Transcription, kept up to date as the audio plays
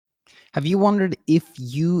Have you wondered if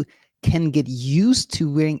you can get used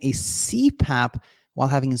to wearing a CPAP while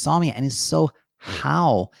having insomnia? And if so,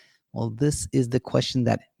 how? Well, this is the question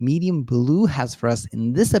that Medium Blue has for us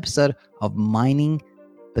in this episode of Mining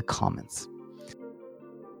the Comments.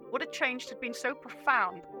 What had changed had been so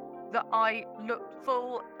profound that I looked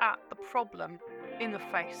full at the problem in the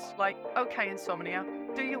face. Like, okay, insomnia,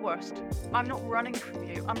 do your worst. I'm not running from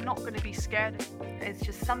you. I'm not going to be scared. It's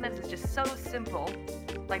just, sometimes it's just so simple.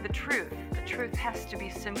 Like the truth has to be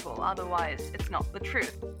simple. Otherwise, it's not the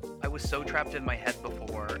truth. I was so trapped in my head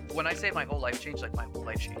before. When I say my whole life changed, like my whole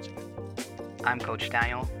life changed. I'm Coach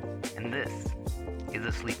Daniel, and this is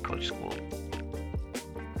the Sleep Coach School.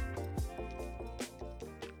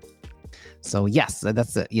 So yes,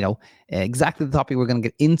 that's exactly the topic we're going to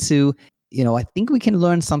get into. I think we can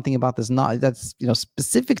learn something about this, not that's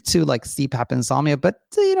specific to like CPAP insomnia, but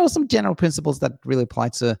some general principles that really apply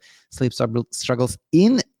to sleep struggles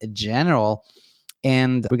in general.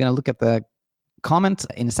 And we're going to look at the comment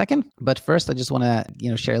in a second, but first I just want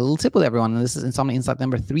to share a little tip with everyone. And this is Insomnia Insight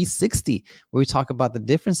number 360, where we talk about the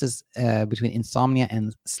differences between insomnia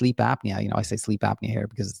and sleep apnea. I say sleep apnea here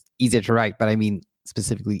because it's easier to write, but I mean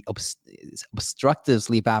specifically obstructive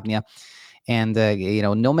sleep apnea. And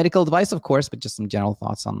no medical advice, of course, but just some general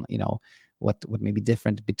thoughts on what may be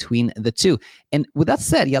different between the two. And with that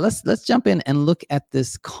said, let's jump in and look at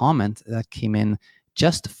this comment that came in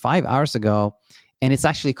just 5 hours ago, and it's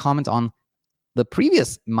actually a comment on the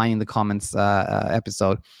previous Mining the Comments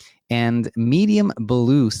episode. And Medium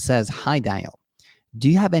Blue says, "Hi Daniel, do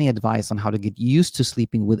you have any advice on how to get used to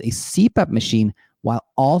sleeping with a CPAP machine while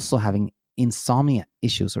also having insomnia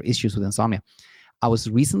issues with insomnia? I was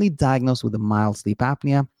recently diagnosed with a mild sleep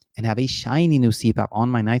apnea and have a shiny new CPAP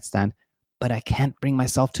on my nightstand, but I can't bring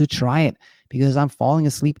myself to try it because I'm falling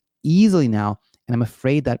asleep easily now, and I'm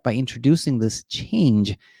afraid that by introducing this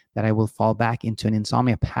change that I will fall back into an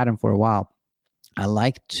insomnia pattern for a while. I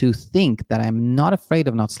like to think that I'm not afraid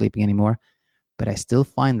of not sleeping anymore, but I still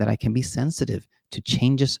find that I can be sensitive to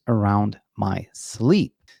changes around my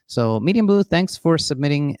sleep." So Medium Blue, thanks for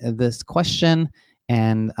submitting this question,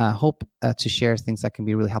 and I hope to share things that can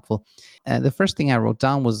be really helpful. The first thing I wrote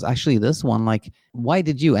down was actually this one, like, why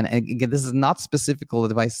did you, and again, this is not specific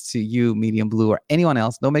advice to you, Medium Blue, or anyone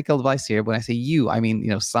else, no medical advice here. When I say you, I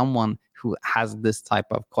mean, someone who has this type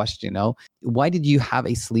of question, why did you have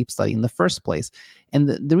a sleep study in the first place? And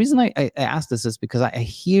the reason I asked this is because I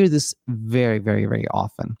hear this very, very, very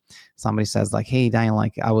often. Somebody says like, "Hey, Daniel,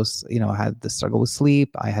 like I was, I had the struggle with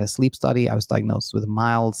sleep. I had a sleep study. I was diagnosed with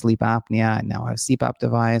mild sleep apnea, and now I have a CPAP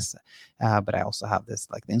device. But I also have this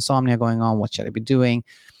like the insomnia going on. What should I be doing?"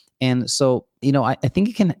 And so, I think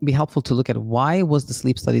it can be helpful to look at why was the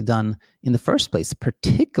sleep study done in the first place,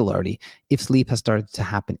 particularly if sleep has started to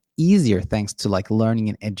happen easier thanks to like learning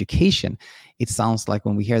and education. It sounds like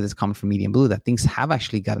when we hear this comment from Medium Blue that things have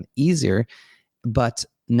actually gotten easier, but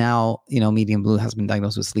now, Medium Blue has been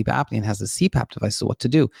diagnosed with sleep apnea and has a CPAP device, so what to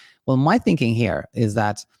do? Well, my thinking here is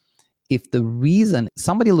that if the reason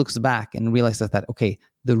somebody looks back and realizes that, okay,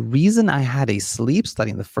 the reason I had a sleep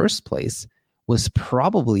study in the first place was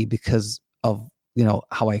probably because of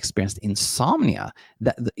how I experienced insomnia.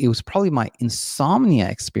 That it was probably my insomnia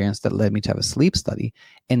experience that led me to have a sleep study,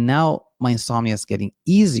 and now my insomnia is getting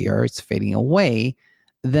easier, it's fading away.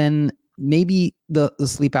 Then maybe the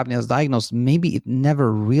sleep apnea was diagnosed, maybe it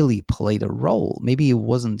never really played a role. Maybe it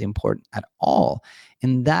wasn't important at all.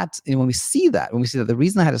 And when we see that the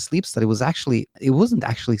reason I had a sleep study it wasn't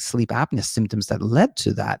actually sleep apnea symptoms that led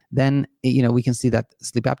to that, then, we can see that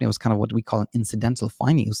sleep apnea was kind of what we call an incidental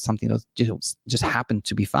finding. It was something that just happened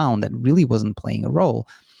to be found that really wasn't playing a role.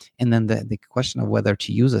 And then the question of whether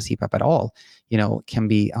to use a CPAP at all, can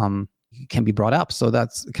be brought up. So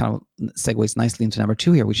that's kind of segues nicely into number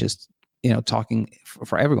 2 here, which is talking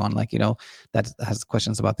for everyone, that has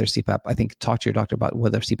questions about their CPAP. I think talk to your doctor about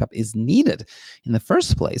whether CPAP is needed in the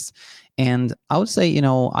first place. And I would say,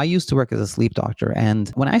 I used to work as a sleep doctor. And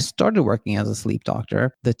when I started working as a sleep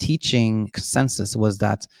doctor, the teaching consensus was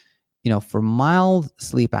that, for mild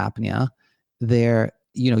sleep apnea,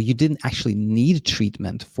 you didn't actually need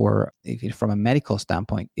treatment from a medical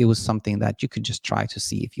standpoint. It was something that you could just try to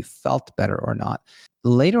see if you felt better or not.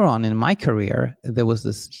 Later on in my career, there was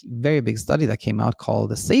this very big study that came out called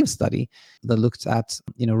the SAVE study that looked at,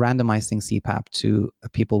 randomizing CPAP to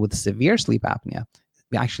people with severe sleep apnea.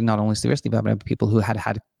 Actually, not only severe sleep apnea, but people who had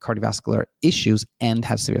cardiovascular issues and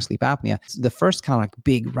had severe sleep apnea. The first kind of like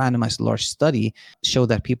big randomized large study showed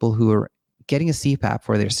that people who were getting a CPAP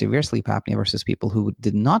for their severe sleep apnea versus people who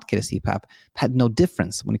did not get a CPAP had no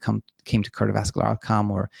difference when it came to cardiovascular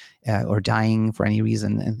outcome or dying for any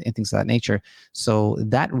reason and things of that nature. So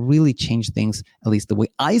that really changed things, at least the way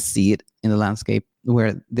I see it in the landscape,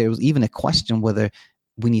 where there was even a question whether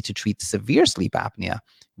we need to treat severe sleep apnea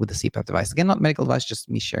with the CPAP device. Again, not medical advice, just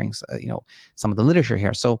me sharing some of the literature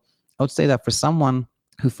here. So I would say that for someone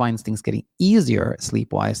who finds things getting easier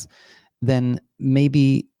sleep-wise, then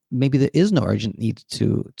maybe there is no urgent need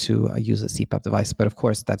to use a CPAP device. But of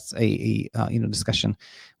course, that's a discussion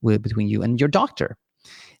between you and your doctor.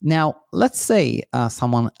 Now, let's say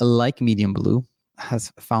someone like Medium Blue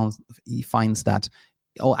finds that,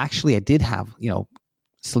 oh, actually, I did have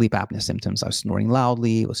sleep apnea symptoms. I was snoring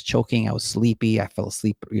loudly, I was choking, I was sleepy, I fell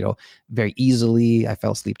asleep, very easily. I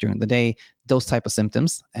fell asleep during the day, those type of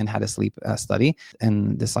symptoms, and had a sleep study,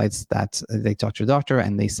 and decides that they talk to a doctor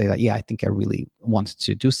and they say that, yeah, I think I really want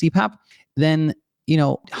to do CPAP. Then,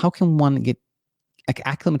 how can one get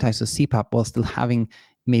acclimatized to CPAP while still having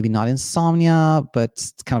maybe not insomnia,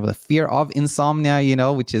 but kind of the fear of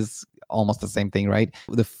insomnia, which is almost the same thing, right?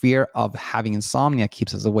 The fear of having insomnia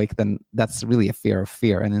keeps us awake, then that's really a fear of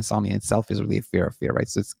fear. And insomnia itself is really a fear of fear, right?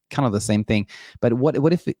 So it's kind of the same thing. But what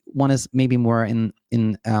if one is maybe more in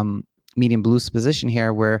Medium Blue's position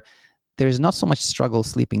here, where there's not so much struggle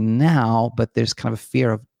sleeping now, but there's kind of a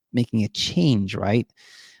fear of making a change, right?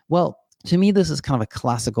 Well, to me, this is kind of a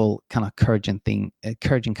classical kind of courage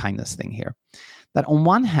and kindness thing here. That on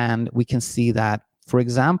one hand, we can see that, for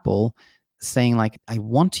example, saying like, I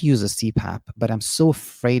want to use a CPAP, but I'm so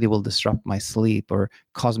afraid it will disrupt my sleep or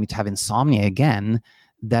cause me to have insomnia again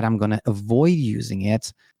that I'm going to avoid using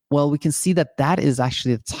it. Well, we can see that that is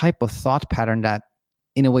actually the type of thought pattern that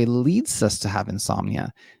in a way leads us to have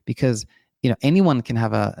insomnia, because anyone can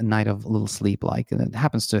have a night of little sleep, and it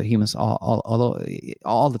happens to humans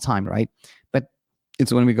all the time, right? But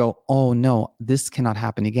it's when we go, oh no, this cannot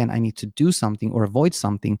happen again. I need to do something or avoid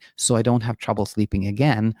something so I don't have trouble sleeping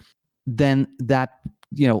again. Then that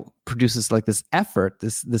produces like this effort,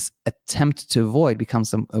 this attempt to avoid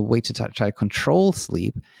becomes a way to try to control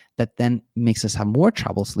sleep that then makes us have more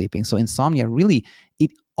trouble sleeping. So insomnia really,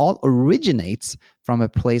 it all originates from a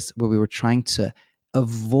place where we were trying to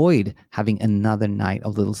avoid having another night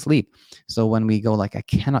of little sleep. So when we go like, I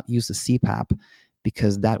cannot use the CPAP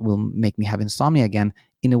because that will make me have insomnia again,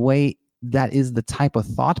 in a way that is the type of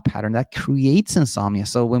thought pattern that creates insomnia.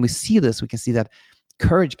 So when we see this, we can see that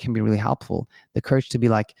courage can be really helpful. The courage to be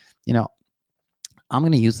like, I'm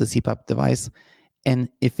going to use the CPAP device, and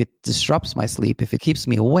if it disrupts my sleep, if it keeps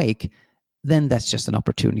me awake, then that's just an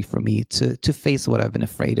opportunity for me to face what I've been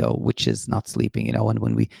afraid of, which is not sleeping. And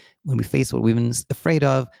when we face what we've been afraid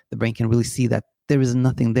of, the brain can really see that there is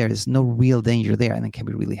nothing there. There's no real danger there, and it can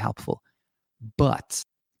be really helpful. But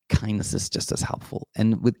kindness is just as helpful.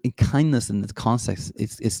 And with kindness in this context,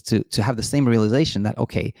 is to have the same realization that,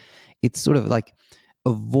 okay, it's sort of like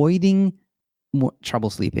avoiding more trouble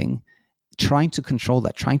sleeping, trying to control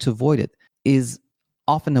that, trying to avoid it is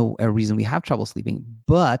often a reason we have trouble sleeping.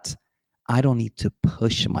 But I don't need to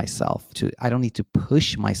push myself to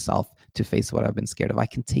face what I've been scared of. I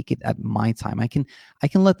can take it at my time. I can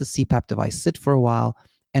let the CPAP device sit for a while,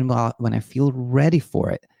 and when I feel ready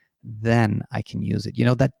for it, then I can use it.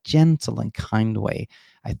 That gentle and kind way,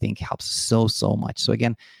 I think, helps so much. So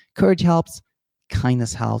again, courage helps,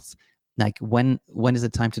 kindness helps. Like when is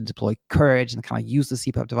it time to deploy courage and kind of use the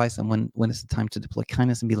CPAP device, and when is it time to deploy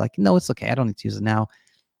kindness and be like, no, it's okay, I don't need to use it now.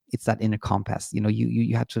 It's that inner compass.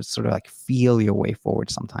 You have to sort of like feel your way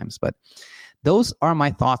forward sometimes. But those are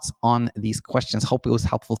my thoughts on these questions. Hope it was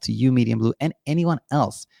helpful to you, Medium Blue, and anyone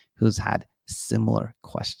else who's had similar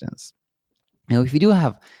questions. If you do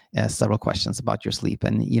have several questions about your sleep,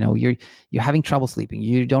 and you're having trouble sleeping,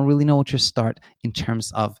 you don't really know what to start in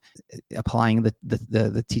terms of applying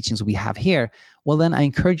the teachings we have here, well, then I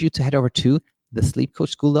encourage you to head over to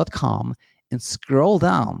thesleepcoachschool.com and scroll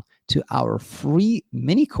down to our free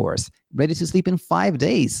mini course, Ready to Sleep in 5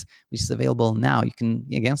 Days, which is available now. You can,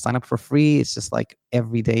 again, sign up for free. It's just like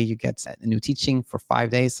every day you get a new teaching for 5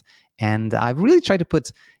 days. And I've really tried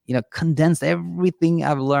to condense everything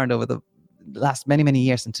I've learned over the last many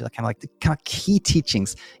years into the key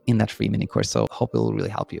teachings in that free mini course. So hope it will really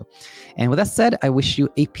help you. And with that said, I wish you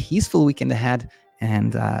a peaceful weekend ahead,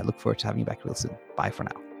 and look forward to having you back real soon. Bye for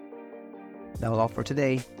now. That was all for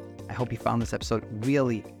today. I hope you found this episode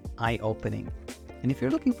really eye-opening. And if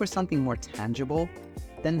you're looking for something more tangible,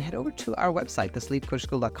 then head over to our website,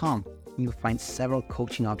 thesleepcoachschool.com. You'll find several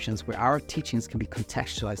coaching options where our teachings can be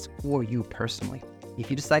contextualized for you personally. If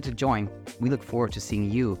you decide to join, we look forward to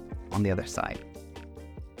seeing you on the other side.